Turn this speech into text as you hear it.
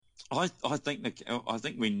I think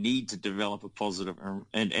we need to develop a positive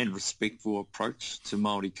and respectful approach to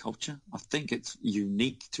Māori culture. I think it's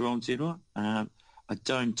unique to Aotearoa. I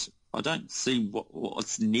don't see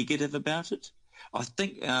what's negative about it. I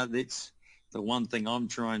think that's the one thing I'm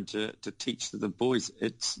trying to teach to the boys.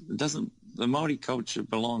 The Māori culture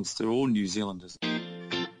belongs to all New Zealanders.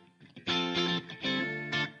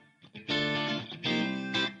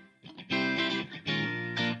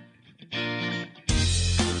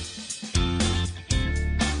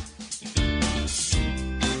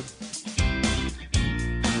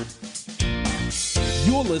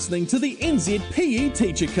 You're listening to the NZPE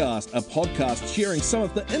TeacherCast, a podcast sharing some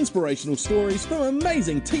of the inspirational stories from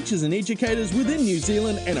amazing teachers and educators within New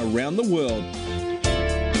Zealand and around the world.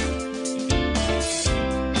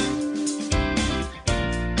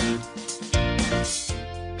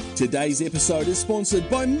 Today's episode is sponsored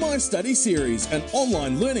by My Study Series, an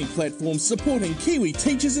online learning platform supporting Kiwi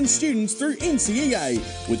teachers and students through NCEA.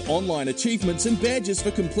 With online achievements and badges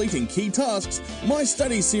for completing key tasks, My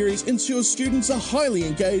Study Series ensures students are highly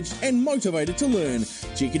engaged and motivated to learn.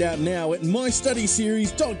 Check it out now at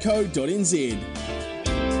mystudyseries.co.nz.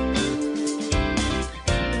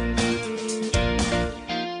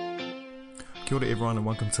 Kia ora everyone and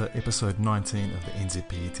welcome to episode 19 of the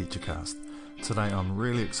NZPE TeacherCast. Today I'm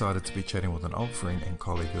really excited to be chatting with an old friend and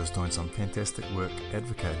colleague who is doing some fantastic work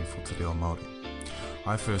advocating for Te Reo Māori.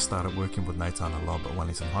 I first started working with Neitana Lobb at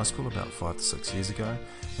Wellington High School about 5 to 6 years ago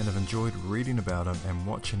and have enjoyed reading about him and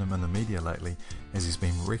watching him in the media lately as he's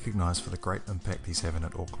been recognised for the great impact he's having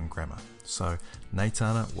at Auckland Grammar. So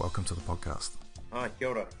Neitana, welcome to the podcast. Hi, kia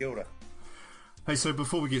ora, kia ora. Hey, so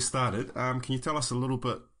before we get started, can you tell us a little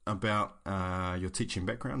bit about your teaching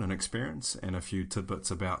background and experience and a few tidbits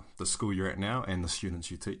about the school you're at now and the students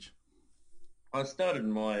you teach? I started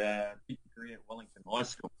my teaching career at Wellington High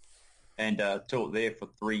School and taught there for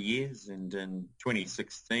 3 years, and in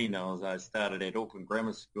 2016 I started at Auckland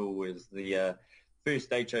Grammar School as the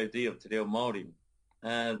first HOD of Te Reo Māori.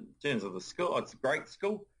 In terms of the school, it's a great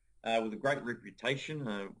school with a great reputation,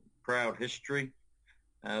 a proud history.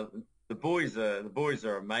 The boys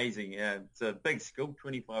are amazing. It's a big school,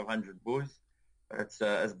 2,500 boys. It's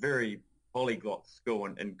a very polyglot school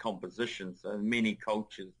in composition, so many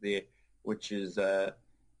cultures there, which is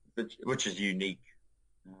unique,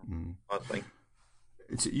 I think.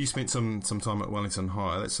 You spent some time at Wellington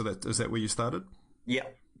High, so is that where you started? Yeah.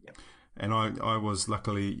 And I was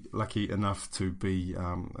lucky enough to be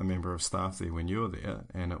a member of staff there when you were there,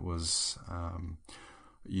 and it was.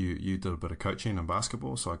 You did a bit of coaching in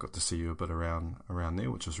basketball, so I got to see you a bit around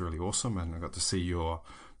there, which was really awesome, and I got to see your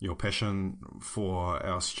passion for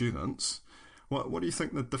our students. What do you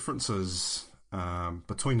think the difference is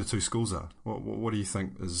between the two schools are? What do you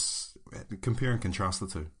think is, compare and contrast the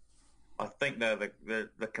two? I think they're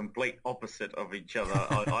the complete opposite of each other.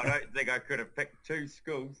 I don't think I could have picked two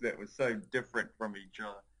schools that were so different from each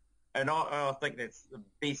other, and I think that's the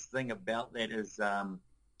best thing about that is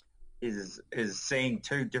seeing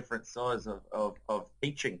two different sides of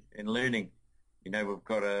teaching and learning. You know, we've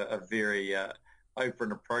got a very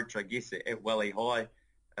open approach, I guess, at Welly High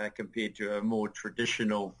compared to a more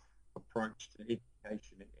traditional approach to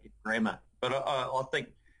education at grammar. But I think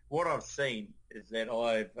what I've seen is that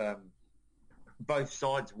both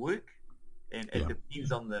sides work, and it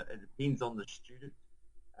depends on the student.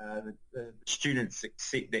 The students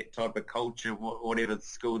accept that type of culture, whatever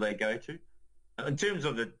school they go to. In terms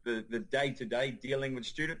of the day-to-day dealing with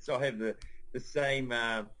students, I have the same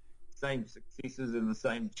successes and the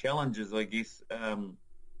same challenges, I guess,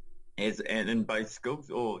 as in both schools.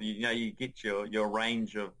 Or you get your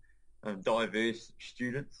range of diverse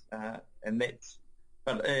students, and that's.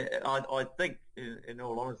 But I think, in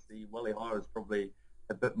all honesty, Welly High is probably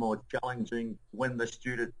a bit more challenging to win the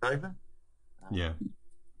students over. But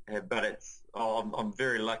I'm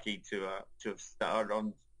very lucky to have started.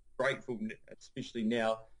 I'm grateful, especially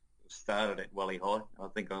now, started at Welly High. I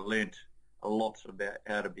think I learnt a lot about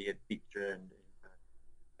how to be a teacher and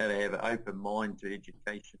how to have an open mind to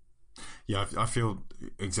education. Yeah, I feel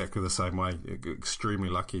exactly the same way. Extremely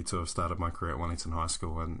lucky to have started my career at Wellington High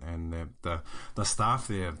School, and the staff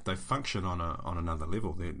there, they function on another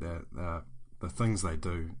level. The things they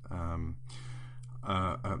do are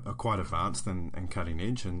quite advanced and cutting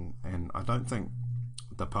edge, and I don't think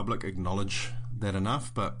the public acknowledge that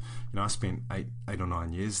enough. But I spent eight or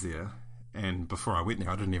 9 years there, and before I went there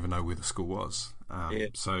I didn't even know where the school was.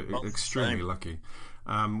 So extremely lucky.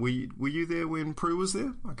 Were you there when Prue was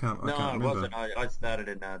there? I can't remember. I wasn't. I started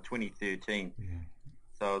in 2013.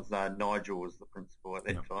 So it was, Nigel was the principal at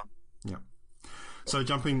that time. Yeah. So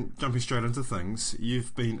jumping straight into things,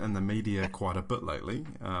 you've been in the media quite a bit lately.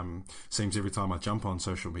 Seems every time I jump on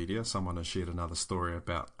social media, someone has shared another story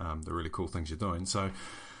about the really cool things you're doing. So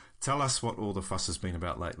tell us what all the fuss has been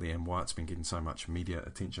about lately and why it's been getting so much media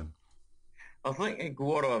attention. I think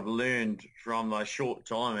what I've learned from my short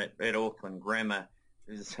time at Auckland Grammar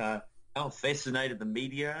is how fascinated the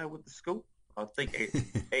media are with the school. I think it's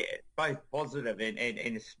both positive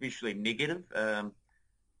and especially negative.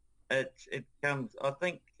 It comes. I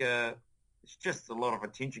think it's just a lot of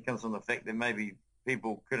attention comes from the fact that maybe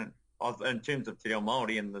people couldn't, in terms of Te Reo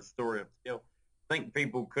Māori and the story of Te Reo, I think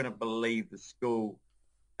people couldn't believe a school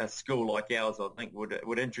like ours, I think,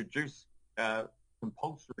 would introduce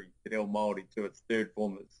compulsory Te Reo Māori to its third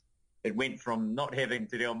formers. It went from not having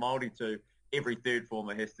Te Reo Māori to every third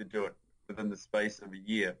former has to do it within the space of a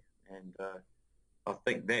year, and I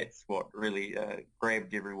think that's what really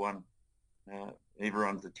grabbed everyone's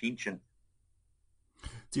attention.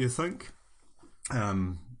 Do you think,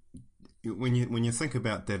 when you think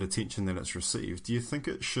about that attention that it's received, do you think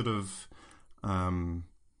it should have?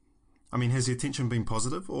 Has the attention been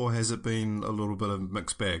positive, or has it been a little bit of a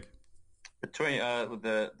mixed bag? Between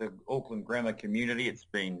the Auckland Grammar community, it's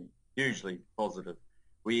been hugely positive.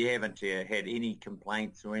 We haven't had any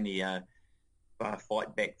complaints or any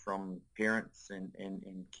fight back from parents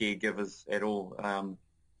and caregivers at all.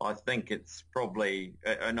 I think it's probably,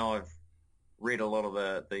 and I've read a lot of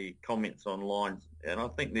the comments online, and I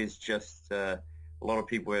think there's just a lot of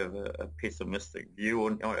people have a pessimistic view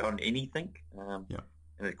on anything. And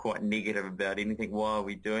they're quite negative about anything. Why are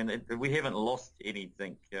we doing it? We haven't lost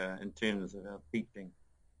anything in terms of our teaching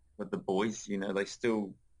with the boys. They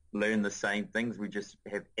still learn the same things. We just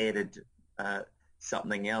have added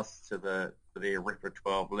something else to their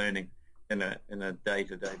repertoire of learning in a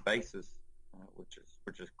day-to-day basis,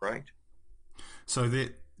 which is great. So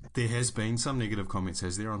there has been some negative comments,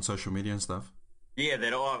 has there, on social media and stuff? Yeah,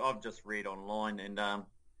 that I've just read online, and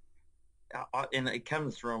it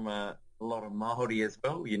comes from a lot of Māori as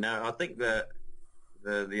well. I think the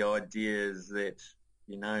idea is that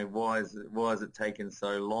why is it taking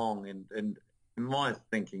so long? And my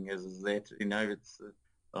thinking is that it's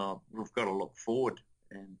we've got to look forward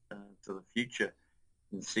and to the future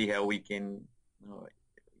and see how we can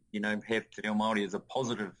have Te Reo Māori as a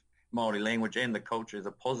positive Māori language and the culture as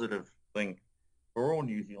a positive thing for all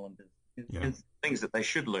New Zealanders. It's things that they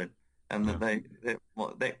should learn, and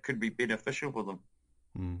that could be beneficial for them.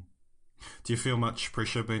 Mm. Do you feel much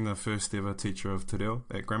pressure being the first ever teacher of Te Reo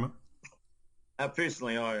at Grammar?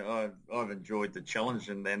 Personally, I've enjoyed the challenge,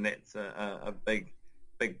 and that's a big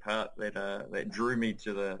part that drew me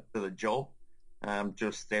to the job, to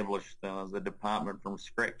establish the department from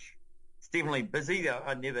scratch. It's definitely busy.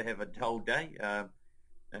 I never have a dull day,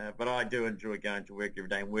 but I do enjoy going to work every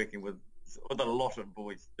day and working with a lot of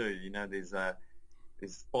boys too.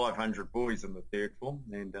 There's 500 boys in the third form,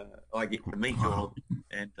 and I get to meet all of them,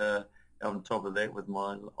 and on top of that with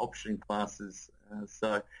my option classes,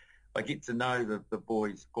 so I get to know the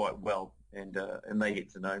boys quite well, and they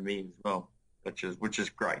get to know me as well, which is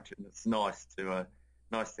great, and it's nice to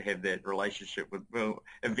have that relationship with. Well,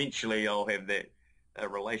 eventually I'll have that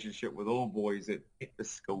relationship with all boys at the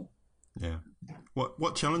school. Yeah.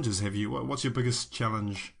 What challenges have you? What's your biggest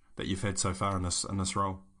challenge that you've had so far in this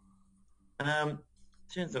role? In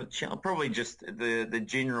terms of probably just the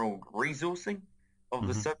general resourcing of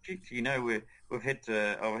the subject. I've had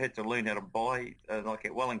to learn how to buy. Like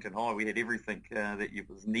at Wellington High, we had everything that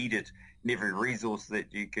was needed, and every resource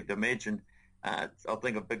that you could imagine. I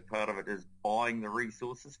think a big part of it is buying the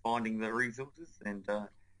resources, finding the resources, and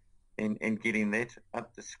getting that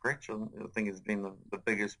up to scratch. I think has been the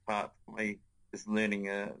biggest part for me, is learning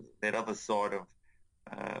that other side of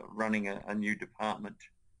running a new department,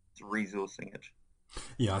 to resourcing it.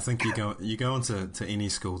 Yeah, I think you go into any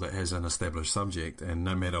school that has an established subject, and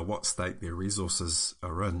no matter what state their resources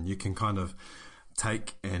are in, you can kind of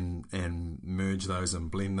take and merge those and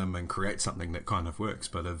blend them and create something that kind of works.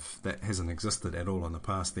 But if that hasn't existed at all in the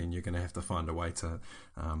past, then you're going to have to find a way to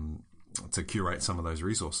curate some of those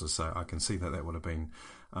resources. So I can see that would have been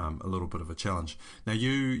a little bit of a challenge. Now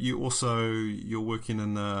you're working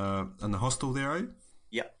in the hostel there, eh?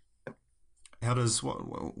 Yeah. How does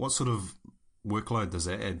what sort of workload does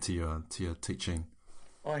that add to your teaching?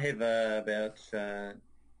 I have about,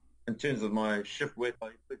 in terms of my shift work, I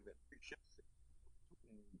work about 2 shifts,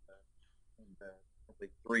 and probably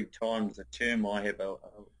 3 times a term I have a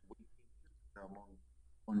weekend. I'm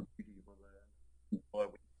on duty for the entire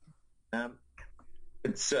week.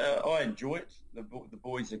 I enjoy it. The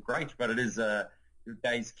boys are great, but it is your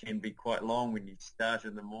days can be quite long when you start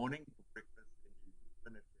in the morning for breakfast and you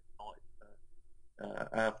finish at night.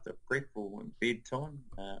 after prep or bedtime.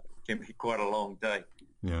 It can be quite a long day.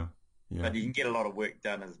 Yeah. But you can get a lot of work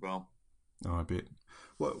done as well. Oh, I bet.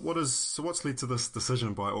 What's led to this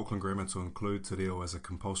decision by Auckland Grammar to include Te Reo as a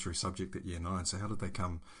compulsory subject at Year 9? So how did they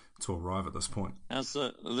come to arrive at this point?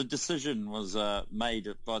 So the decision was made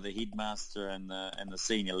by the headmaster and the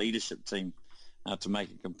senior leadership team to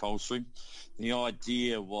make it compulsory. The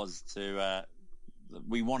idea was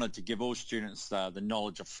we wanted to give all students the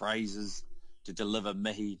knowledge of phrases, to deliver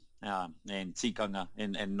mihi and tikanga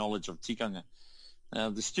and knowledge of tikanga.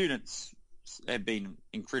 The students have been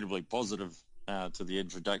incredibly positive to the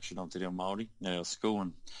introduction of Te Reo Māori at our school,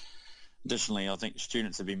 and additionally I think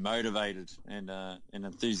students have been motivated and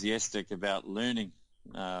enthusiastic about learning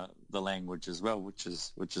the language as well, which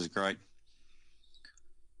is great.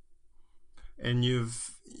 And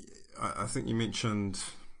I think you mentioned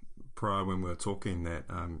prior when we were talking that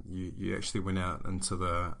you actually went out into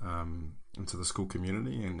the school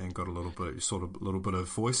community and got a little bit of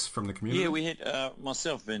voice from the community. Yeah, we had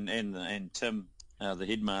myself and Tim, the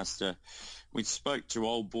headmaster. We spoke to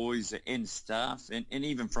old boys and staff, and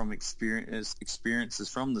even from experiences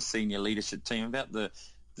from the senior leadership team about the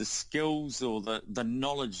skills or the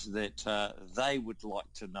knowledge that they would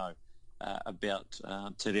like to know about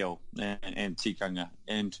Te Reo and tikanga.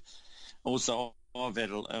 And also I've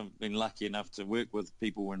been lucky enough to work with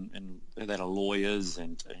people that are lawyers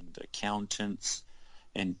and accountants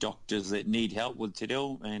and doctors that need help with Te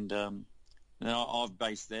Reo, and I've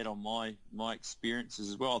based that on my experiences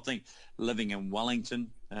as well. I think living in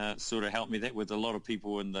Wellington sort of helped me that with a lot of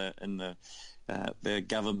people in the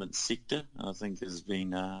government sector. I think has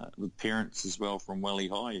been with parents as well from Welly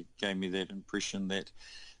High gave me that impression that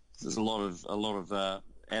there's a lot of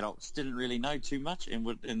adults didn't really know too much,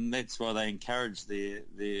 and that's why they encourage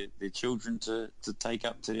their children to take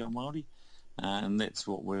up Te Reo Māori, and that's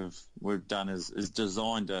what we've done is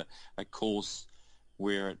designed a course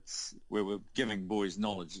where we're giving boys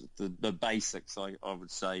knowledge, the basics, I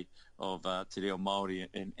would say, of Te Reo Māori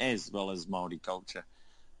and as well as Māori culture,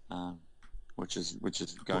 which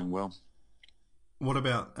is going well. What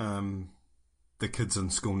about the kids in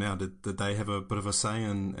school now? Did they have a bit of a say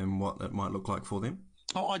in what it might look like for them?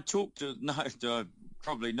 Oh,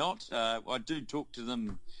 probably not. I do talk to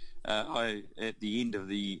them at the end of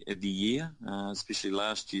the year, especially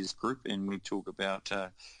last year's group, and we talk about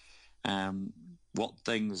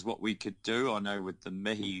what we could do. I know with the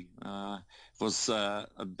mihi was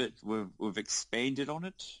a bit, we've expanded on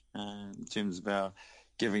it in terms of our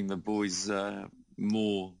giving the boys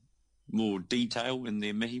more detail in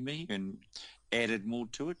their mihi and added more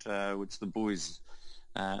to it, which the boys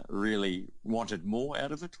really wanted more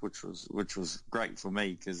out of it, which was great for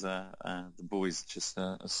me because the boys just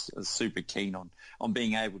are super keen on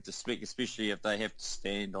being able to speak, especially if they have to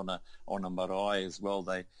stand on a marae as well.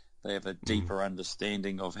 They have a deeper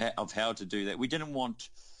understanding of how to do that. We didn't want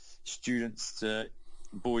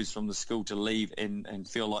boys from the school to leave and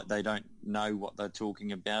feel like they don't know what they're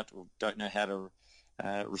talking about or don't know how to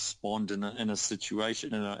respond in a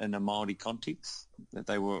situation in a Māori context, that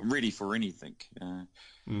they were ready for anything.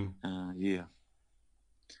 Yeah.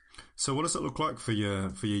 So what does it look like for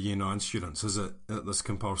your Year 9 students? Is it this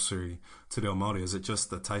compulsory Te Reo Māori? Is it just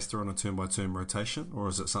the taster on a term-by-term rotation, or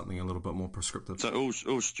is it something a little bit more prescriptive? So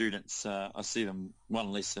all students, I see them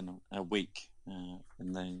one lesson a week,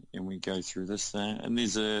 and we go through this. And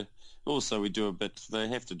there's also we do a bit. They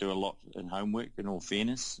have to do a lot in homework. In all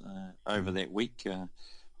fairness, over that week,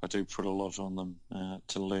 I do put a lot on them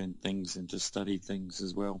to learn things and to study things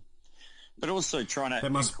as well. But also trying to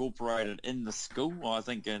incorporate it in the school. I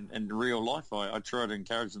think in real life, I try to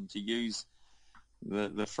encourage them to use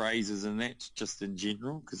the phrases and that just in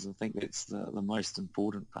general, because I think that's the most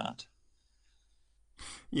important part.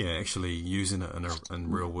 Yeah, actually using it in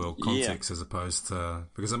real world context as opposed to,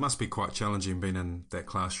 because it must be quite challenging being in that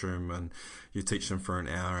classroom and you teach them for an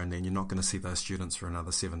hour and then you're not going to see those students for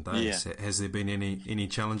another 7 days. Yeah. Has there been any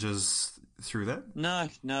challenges through that? No,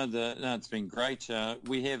 it's been great.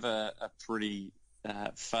 We have a pretty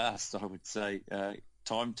fast, I would say,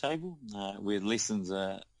 timetable where lessons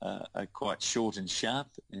are quite short and sharp,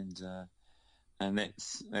 and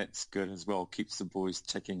that's good as well. Keeps the boys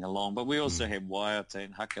ticking along. But we also have waiata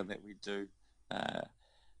and haka that we do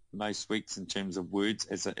most weeks in terms of words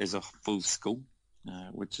as a full school,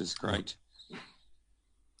 which is great.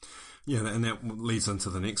 Yeah, and that leads into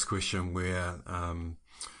the next question where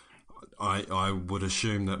I would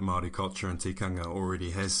assume that Māori culture and tikanga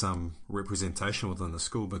already has some representation within the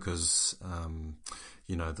school because,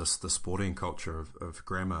 the sporting culture of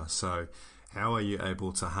grammar. So how are you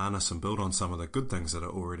able to harness and build on some of the good things that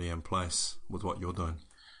are already in place with what you're doing?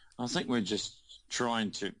 I think we're just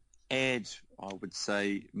trying to add, I would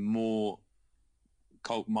say, more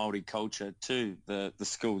Māori culture to the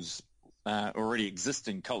school's already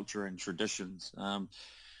existing culture and traditions.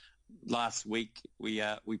 Last week we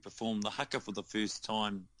performed the haka for the first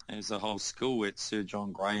time as a whole school at Sir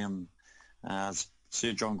John Graham's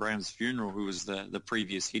funeral, who was the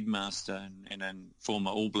previous headmaster and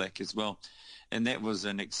former All Black as well. And that was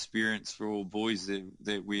an experience for all boys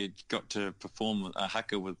that we had got to perform a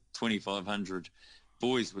haka with 2,500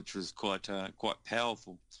 boys, which was quite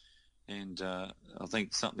powerful. And I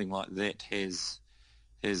think something like that has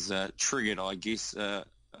triggered, I guess, a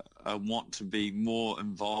want to be more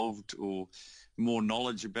involved or more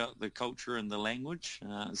knowledge about the culture and the language,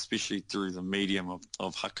 especially through the medium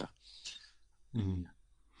of haka. Mm.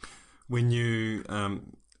 When you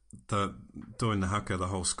doing the haka, the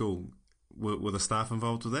whole school, were the staff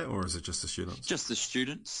involved with that, or is it just the students? Just the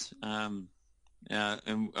students, and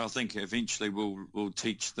I think eventually we'll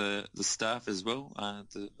teach the staff as well,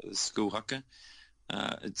 the school haka.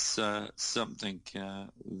 It's something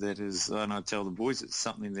that is, and I tell the boys, it's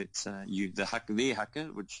something that their haka,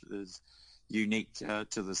 which is unique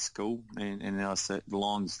to the school, and also it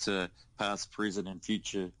belongs to past, present, and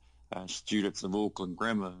future students of Auckland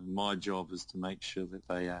Grammar. My job is to make sure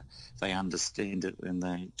that they understand it and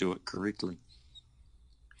they do it correctly.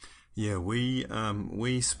 Yeah,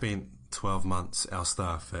 we spent 12 months, our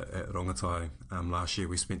staff at Rongotai, last year.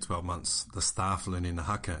 We spent 12 months, the staff, learning the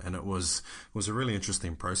haka, and it was a really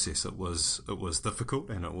interesting process. It was difficult,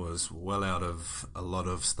 and it was well out of a lot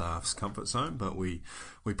of staff's comfort zone, but we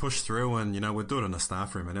pushed through, and we'd do it in a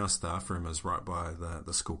staff room, and our staff room is right by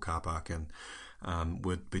the school car park, and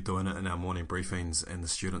we'd be doing it in our morning briefings, and the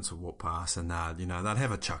students would walk past, and they'd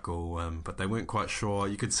have a chuckle, but they weren't quite sure.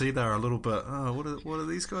 You could see they were a little bit, what are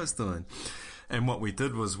these guys doing? And what we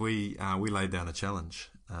did was we laid down a challenge.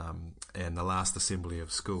 And the last assembly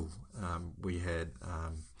of school, we had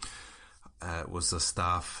it was the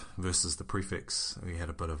staff versus the prefects. We had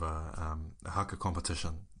a bit of a haka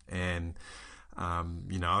competition, and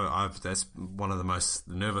that's one of the most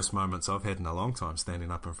nervous moments I've had in a long time, standing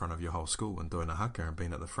up in front of your whole school and doing a haka and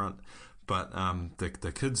being at the front. But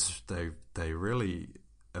the kids, they really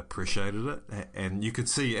appreciated it, and you could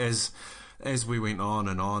see as we went on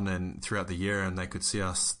and throughout the year, and they could see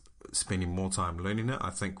us spending more time learning it, I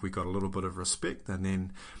think we got a little bit of respect. And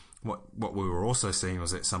then what we were also seeing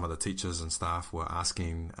was that some of the teachers and staff were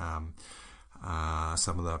asking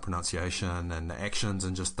some of the pronunciation and the actions,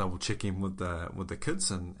 and just double checking with the kids,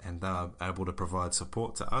 and they were able to provide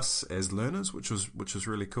support to us as learners, which was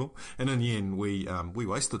really cool. And in the end, we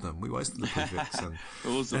wasted them. We wasted the prefects, and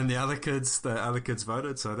awesome. And the other kids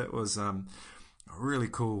voted. So that was a really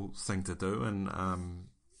cool thing to do. And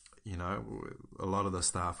a lot of the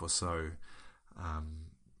staff were so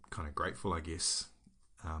kind of grateful, I guess,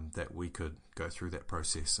 that we could go through that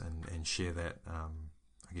process and share that.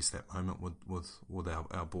 I guess that moment with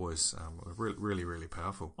our boys, really, really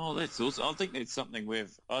powerful. Oh, that's awesome. I think that's something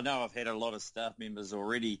I know I've had a lot of staff members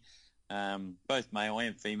already, both male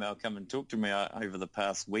and female, come and talk to me over the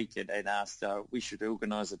past week and asked we should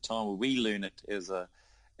organise a time where we learn it as a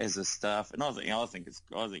staff. And I think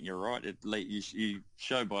you're right. You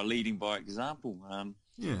show by leading by example. And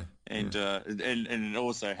it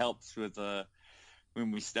also helps with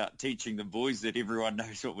when we start teaching the boys that everyone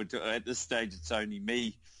knows what we're doing. At this stage, it's only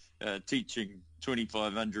me teaching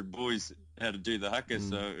 2,500 boys how to do the haka.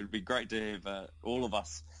 So it'd be great to have all of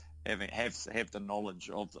us have the knowledge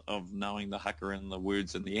of knowing the haka and the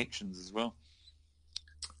words and the actions as well.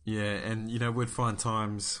 Yeah, and we'd find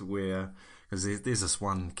times where, because there's this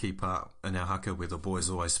one key part in our haka where the boys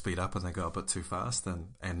always speed up and they go a bit too fast,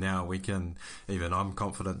 and now we can, even I'm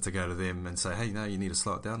confident to go to them and say, hey, no, you need to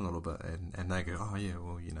slow it down a little bit, and they go, oh yeah,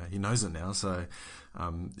 well, he knows it now, so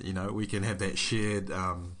we can have that shared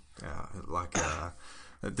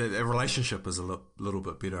the relationship is a little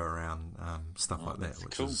bit better around stuff like that,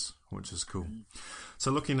 which is cool.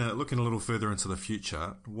 So looking a little further into the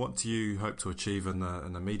future, what do you hope to achieve in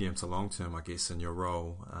the medium to long term, I guess, in your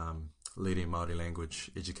role leading Māori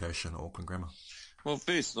language education at Auckland Grammar? Well,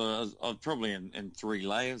 first, I'd probably in three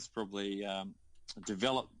layers,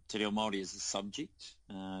 develop Te Reo Māori as a subject.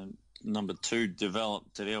 Number two,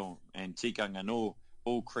 develop Te Reo and tikanga in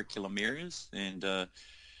all curriculum areas. And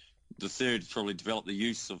the third, probably develop the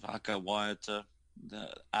use of haka waiata,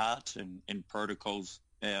 the art and protocols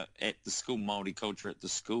at the school, Māori culture at the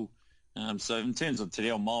school. So in terms of Te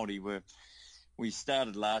Reo Māori, we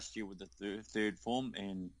started last year with the third form,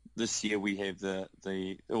 and this year we have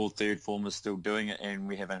the all third formers still doing it, and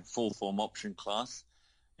we have a full form option class.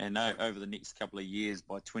 And over the next couple of years,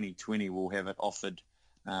 by 2020, we'll have it offered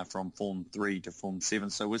from Form 3 to Form 7.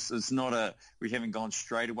 So it's not we haven't gone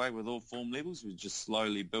straight away with all form levels. We're just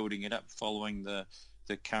slowly building it up, following the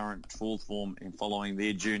current fourth form and following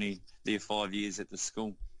their journey, their 5 years at the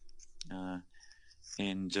school.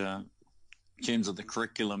 In terms of the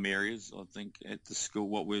curriculum areas, I think at the school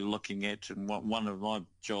what we're looking at, and one of my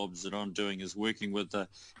jobs that I'm doing is working with the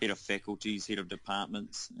head of faculties, head of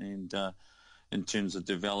departments, and in terms of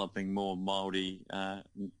developing more Māori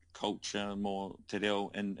culture, more te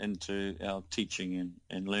reo into our teaching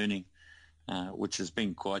and learning, which has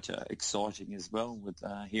been quite exciting as well, with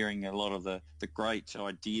hearing a lot of the great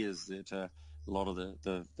ideas that a lot of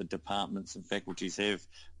the departments and faculties have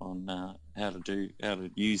on how to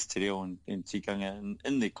use te reo and tikanga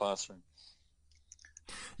in their classroom.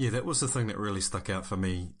 Yeah, that was the thing that really stuck out for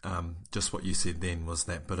me. Just what you said then was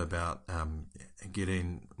that bit about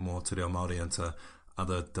getting more te reo Māori into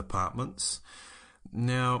other departments.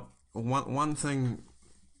 Now, one thing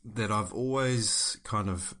that I've always kind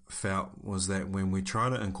of felt was that when we try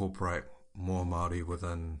to incorporate more Māori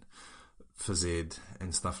within phys ed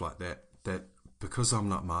and stuff like that, that because I'm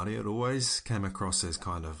not Māori, it always came across as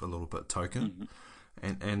kind of a little bit token.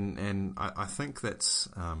 Mm-hmm. And I think that's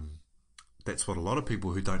what a lot of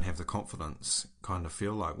people who don't have the confidence kind of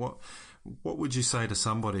feel like. What would you say to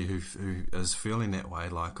somebody who is feeling that way?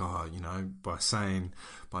 Like, by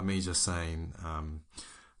me just saying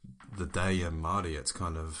the day in Māori, it's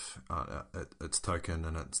kind of it's token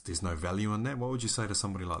and there's no value in that. What would you say to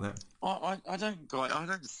somebody like that? I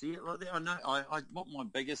don't see it like that. I know what my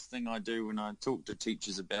biggest thing I do when I talk to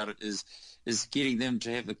teachers about it is getting them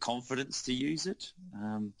to have the confidence to use it.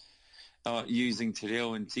 Using te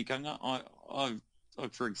reo and tikanga. I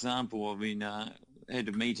for example, I've been had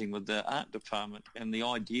a meeting with the art department, and the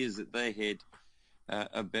ideas that they had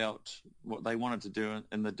about what they wanted to do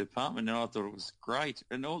in the department, and I thought it was great.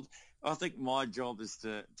 And I think my job is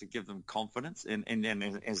to give them confidence and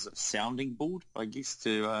as a sounding board, I guess,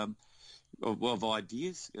 of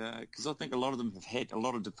ideas, because I think a lot of them have had, a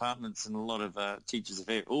lot of departments and a lot of teachers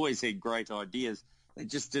have always had great ideas. They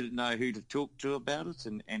just didn't know who to talk to about it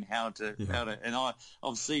and how to. And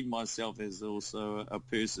I've seen myself as also a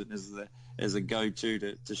person as a go-to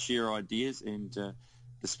to share ideas, and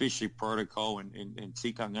especially protocol and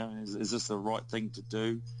tikanga. Is this the right thing to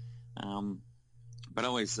do? But I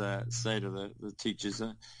always say to the teachers,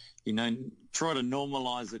 try to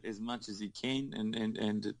normalise it as much as you can,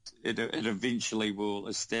 and it eventually will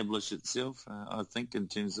establish itself. I think in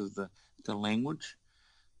terms of the language.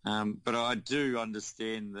 But I do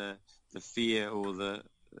understand the fear or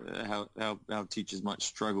how teachers might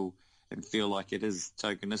struggle and feel like it is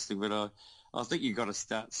tokenistic. But I think you've got to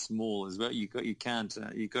start small as well. You've got to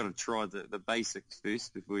try the basics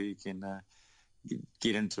first before you can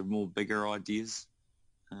get into more bigger ideas.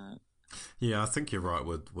 Yeah, I think you're right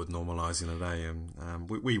with normalising it. And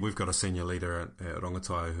we've got a senior leader at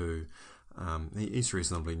Rongotai who he's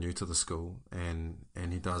reasonably new to the school, and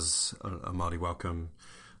he does a Māori welcome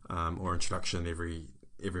or introduction every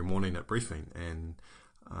morning at briefing, and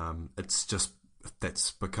it's just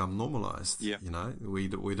that's become normalised. Yeah. We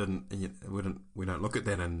don't look at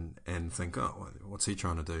that and think, oh, what's he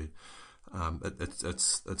trying to do?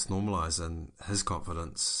 It's normalised, and his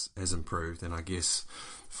confidence has improved. And I guess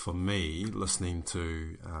for me, listening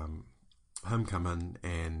to him come in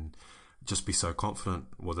and just be so confident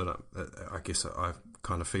with it, I guess I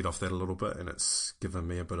kind of feed off that a little bit, and it's given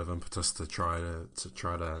me a bit of impetus to try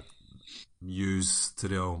to use te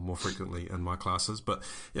reo more frequently in my classes. But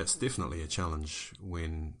yeah, it's definitely a challenge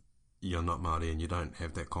when you're not Māori and you don't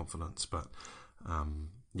have that confidence. But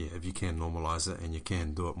if you can normalise it and you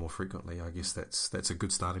can do it more frequently, I guess that's a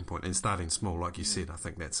good starting point. And starting small, like you said, I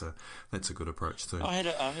think that's a good approach too. I had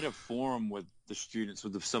a forum with the students,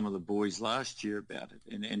 with some of the boys last year about it,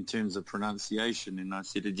 in terms of pronunciation. And I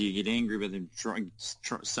said, do you get angry with them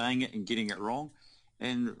saying it and getting it wrong?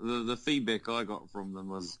 And the feedback I got from them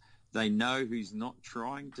was they know who's not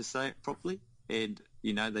trying to say it properly. And,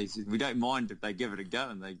 they said, we don't mind if they give it a go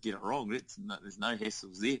and they get it wrong. There's no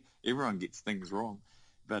hassles there. Everyone gets things wrong.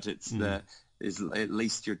 But it's at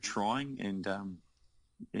least you're trying, and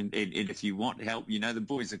if you want help, the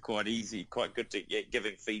boys are quite good to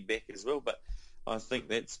giving feedback as well. But I think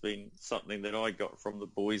that's been something that I got from the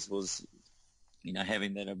boys was,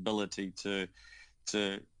 having that ability to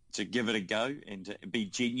give it a go and to be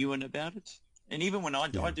genuine about it. And even when I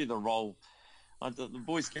do the role, the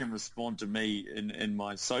boys can respond to me in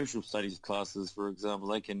my social studies classes, for example.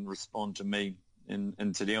 They can respond to me in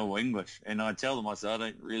te reo English, and I tell them, I say, I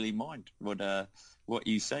don't really mind what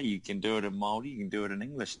you say. You can do it in Māori, you can do it in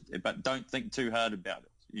English, but don't think too hard about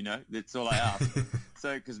it. That's all I ask.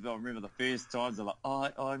 So, because I remember the first times, they're like,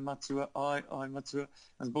 I matua, I matua.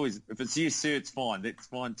 And boys, if it's yes, sir, it's fine. That's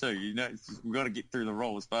fine too. We've got to get through the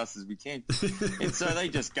role as fast as we can. And so they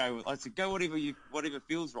just go, I said, go whatever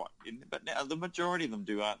feels right. But now the majority of them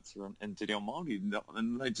do answer in Te Reo Māori,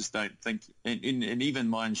 and they just don't think. And even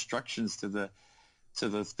my instructions to the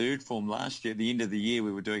third form last year, at the end of the year,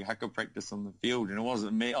 we were doing haka practice on the field, and it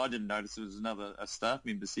wasn't me. I didn't notice it was a staff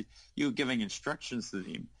member said, you were giving instructions to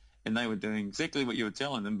them, and they were doing exactly what you were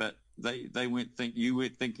telling them, but they you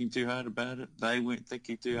weren't thinking too hard about it. They weren't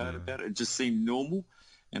thinking too hard about it. It just seemed normal.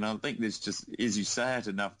 And I think there's just, as you say it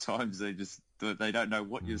enough times, they don't know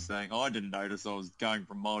what you're saying. I didn't notice I was going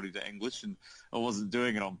from Māori to English, and I wasn't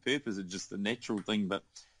doing it on purpose. It's just a natural thing, but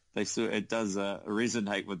it does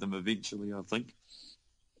resonate with them eventually, I think.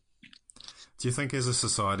 Do you think as a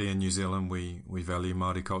society in New Zealand we value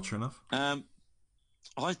Māori culture enough?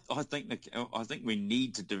 I think we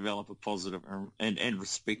need to develop a positive and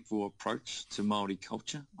respectful approach to Māori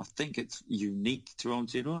culture. I think it's unique to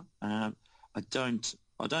Aotearoa. I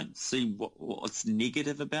don't see what's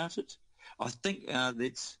negative about it. I think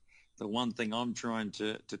that's the one thing I'm trying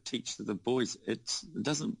to teach to the boys.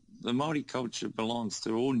 The Māori culture belongs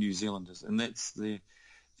to all New Zealanders, and that's the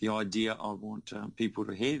idea I want people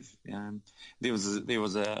to have. There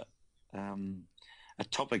was a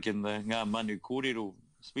topic in the Ngā Manu Kōrero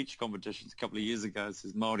speech competitions a couple of years ago. It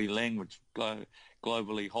says Māori language,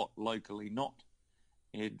 globally hot, locally not.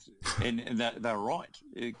 And they're right,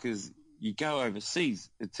 because you go overseas,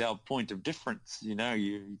 it's our point of difference.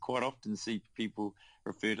 You quite often see people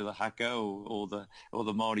refer to the haka or the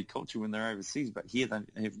Māori culture when they're overseas, but here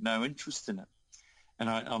they have no interest in it. And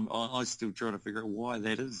I still try to figure out why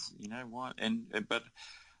that is, why. But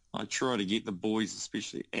I try to get the boys,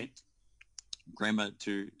 especially at grammar,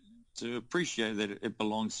 to appreciate that it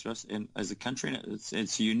belongs to us and as a country, and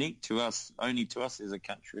it's unique to us, only to us as a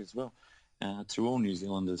country as well, to all New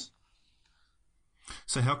Zealanders.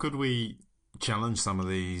 So how could we challenge some of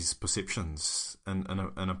these perceptions in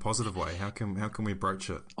a positive way? How can we broach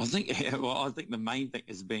it? I think the main thing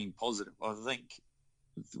is being positive. I think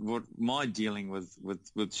what my dealing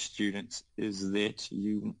with students is that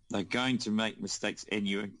they're going to make mistakes, and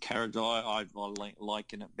you encourage. I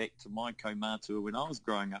liken it back to my kaumātua when I was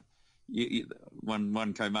growing up.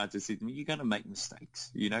 One kaumātua said to me, "You're going to make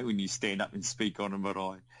mistakes, when you stand up and speak on a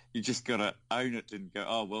marae. You just got to own it and go,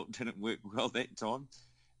 oh well, it didn't work well that time."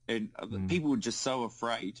 And people were just so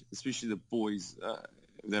afraid, especially the boys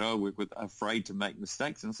that I work with, are afraid to make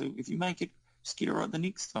mistakes. And so if you make it, just get it right the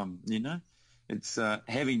next time. It's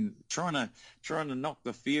trying to knock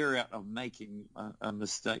the fear out of making a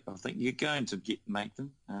mistake. I think you're going to make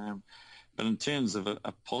them, but in terms of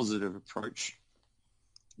a positive approach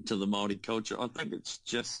to the Māori culture, I think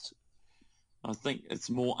it's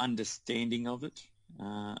more understanding of it,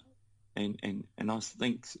 and I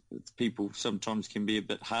think people sometimes can be a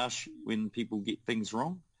bit harsh when people get things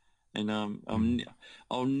wrong. And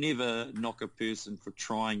I'll never knock a person for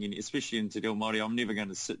trying, and especially in Te Reo Māori, I'm never going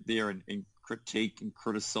to sit there and critique and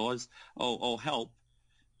criticise. I'll help,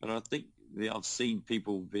 but I think that I've seen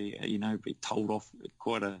people be told off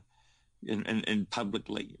quite and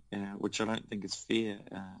publicly, which I don't think is fair.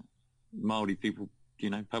 Māori people,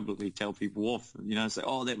 publicly tell people off, say,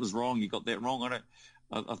 "Oh, that was wrong. You got that wrong."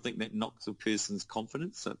 I think that knocks a person's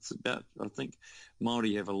confidence. So I think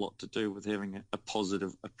Māori have a lot to do with having a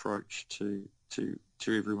positive approach to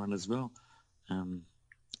everyone as well,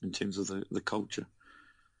 in terms of the culture.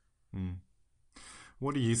 Mm.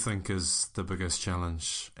 What do you think is the biggest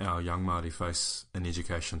challenge our young Māori face in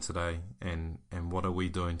education today, and what are we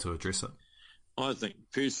doing to address it? I think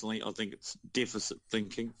it's deficit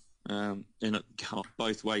thinking, and it goes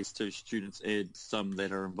both ways too. Students and some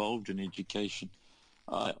that are involved in education.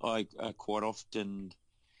 I quite often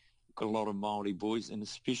got a lot of Māori boys, and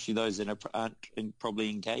especially those that aren't probably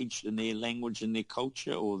engaged in their language and their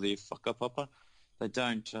culture or their whakapapa. They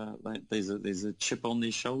don't. There's a chip on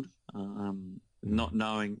their shoulder, not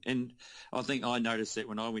knowing. And I think I noticed that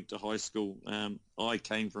when I went to high school. I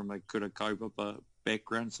came from a kura kaupapa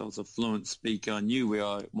background, so I was a fluent speaker. I knew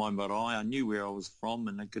my marae, I knew where I was from,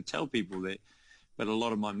 and I could tell people that. But a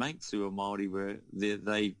lot of my mates who were Māori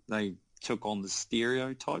they took on the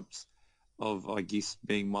stereotypes of, I guess,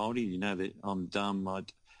 being Māori, that I'm dumb,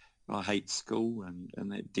 I hate school,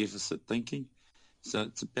 and that deficit thinking. So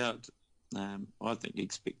it's about, I think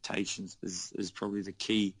expectations is probably the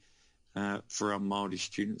key for our Māori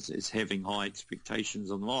students, is having high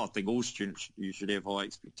expectations on them. I think all students, you should have high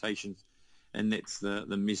expectations, and that's the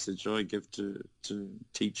message I give to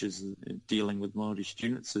teachers dealing with Māori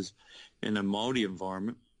students, is in a Māori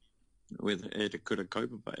environment, with Te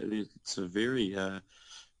Kura-Kaupapa. It's a very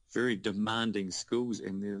very demanding schools,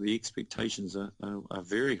 and the expectations are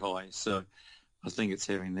very high. So I think it's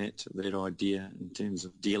having that idea in terms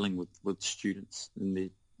of dealing with students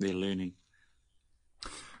and their learning.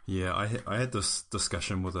 Yeah, I had this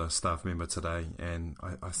discussion with a staff member today, and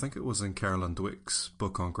I think it was in Carolyn Dweck's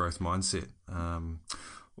book on growth mindset,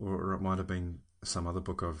 or it might have been some other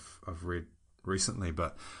book I've read recently,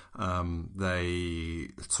 but they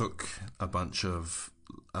took a bunch of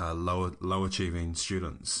low achieving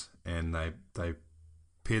students, and they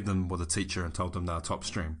paired them with a teacher and told them they were top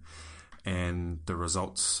stream, and the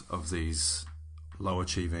results of these low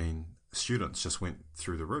achieving students just went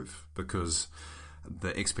through the roof because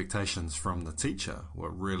the expectations from the teacher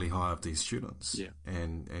were really high of these students. Yeah.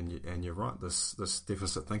 And you're right, this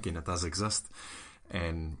deficit thinking, it does exist,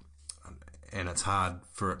 and it's hard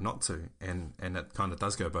for it not to, and it kind of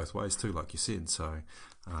does go both ways too, like you said. So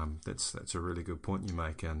that's a really good point you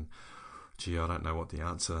make, and gee, I don't know what the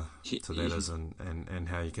answer to that is, and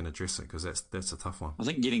how you can address it, because that's a tough one. I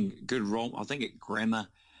think getting good role. I think at grammar,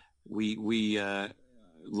 we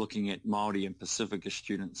looking at Māori and Pacifica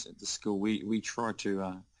students at the school, we try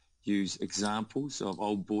to use examples of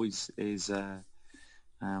old boys as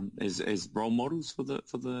role models for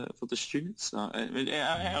the students. Our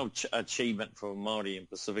achievement for Māori and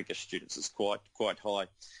Pacifica students is quite high,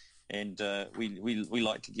 and we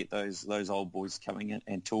like to get those old boys coming in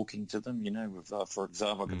and talking to them. You know, with, for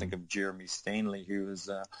example, I can think of Jeremy Stanley, who is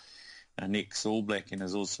an ex-All Black and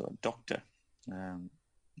is also a doctor.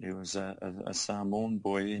 He was a Samoan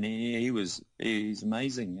boy, and he's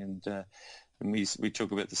amazing, and we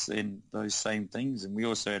talk about those same things. And we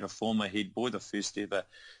also had a former head boy, the first ever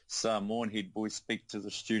Samoan head boy, speak to the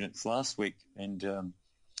students last week, and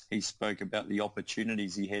he spoke about the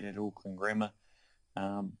opportunities he had at Auckland Grammar,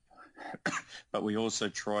 but we also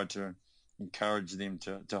tried to encourage them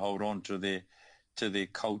to hold on to their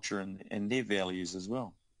culture and their values as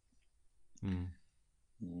well. Mm.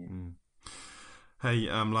 Yeah. Mm.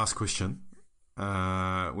 Hey, last question.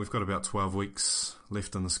 We've got about 12 weeks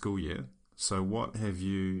left in the school year. So what have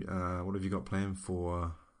you got planned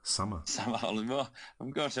for summer? Well,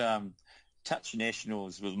 I've got touch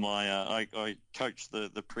nationals with my. I coach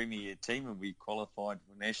the Premier team, and we qualified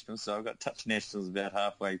for nationals. So I've got touch nationals about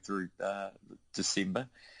halfway through December,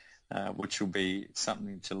 which will be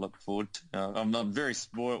something to look forward to. I'm very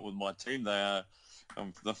spoiled with my team.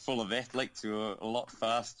 They're full of athletes who are a lot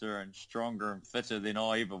faster and stronger and fitter than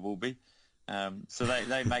I ever will be. So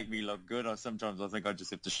they make me look good. Sometimes I think I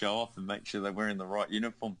just have to show off and make sure they're wearing the right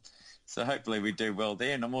uniform. So hopefully we do well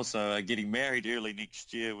there. And I'm also getting married early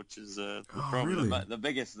next year, which is the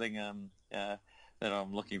biggest thing that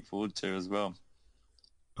I'm looking forward to as well.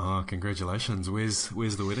 Oh, congratulations. Where's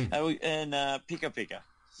the wedding? In Pika Pika.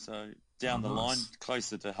 So down the line,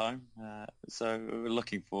 closer to home. So we're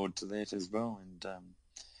looking forward to that as well, and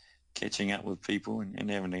catching up with people and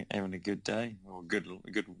having a good day, or a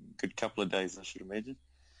good couple of days, I should imagine,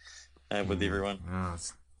 with everyone.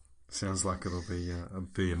 Sounds like it'll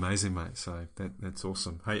be amazing, mate. So that's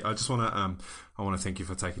awesome. Hey, I just want to thank you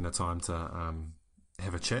for taking the time to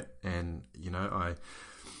have a chat. And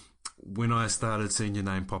when I started seeing your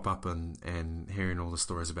name pop up and hearing all the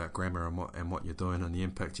stories about grammar and what you're doing and the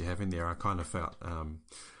impact you're having there, I kind of felt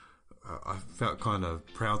kind of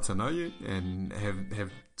proud to know you and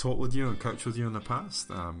have taught with you and coached with you in the past.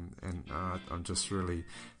 And I'm just really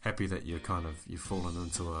happy that you've fallen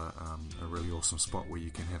into a really awesome spot where you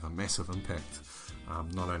can have a massive impact,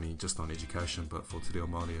 not only just on education but for Te Reo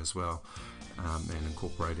Māori as well, and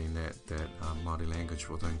incorporating that Māori language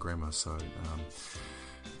within grammar. So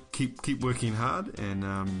keep working hard, and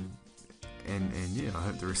yeah, I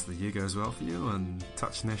hope the rest of the year goes well for you, and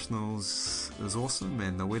Touch Nationals is awesome,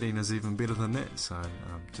 and the wedding is even better than that. So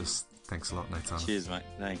just thanks a lot, Nathan. Cheers, mate.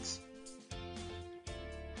 Thanks.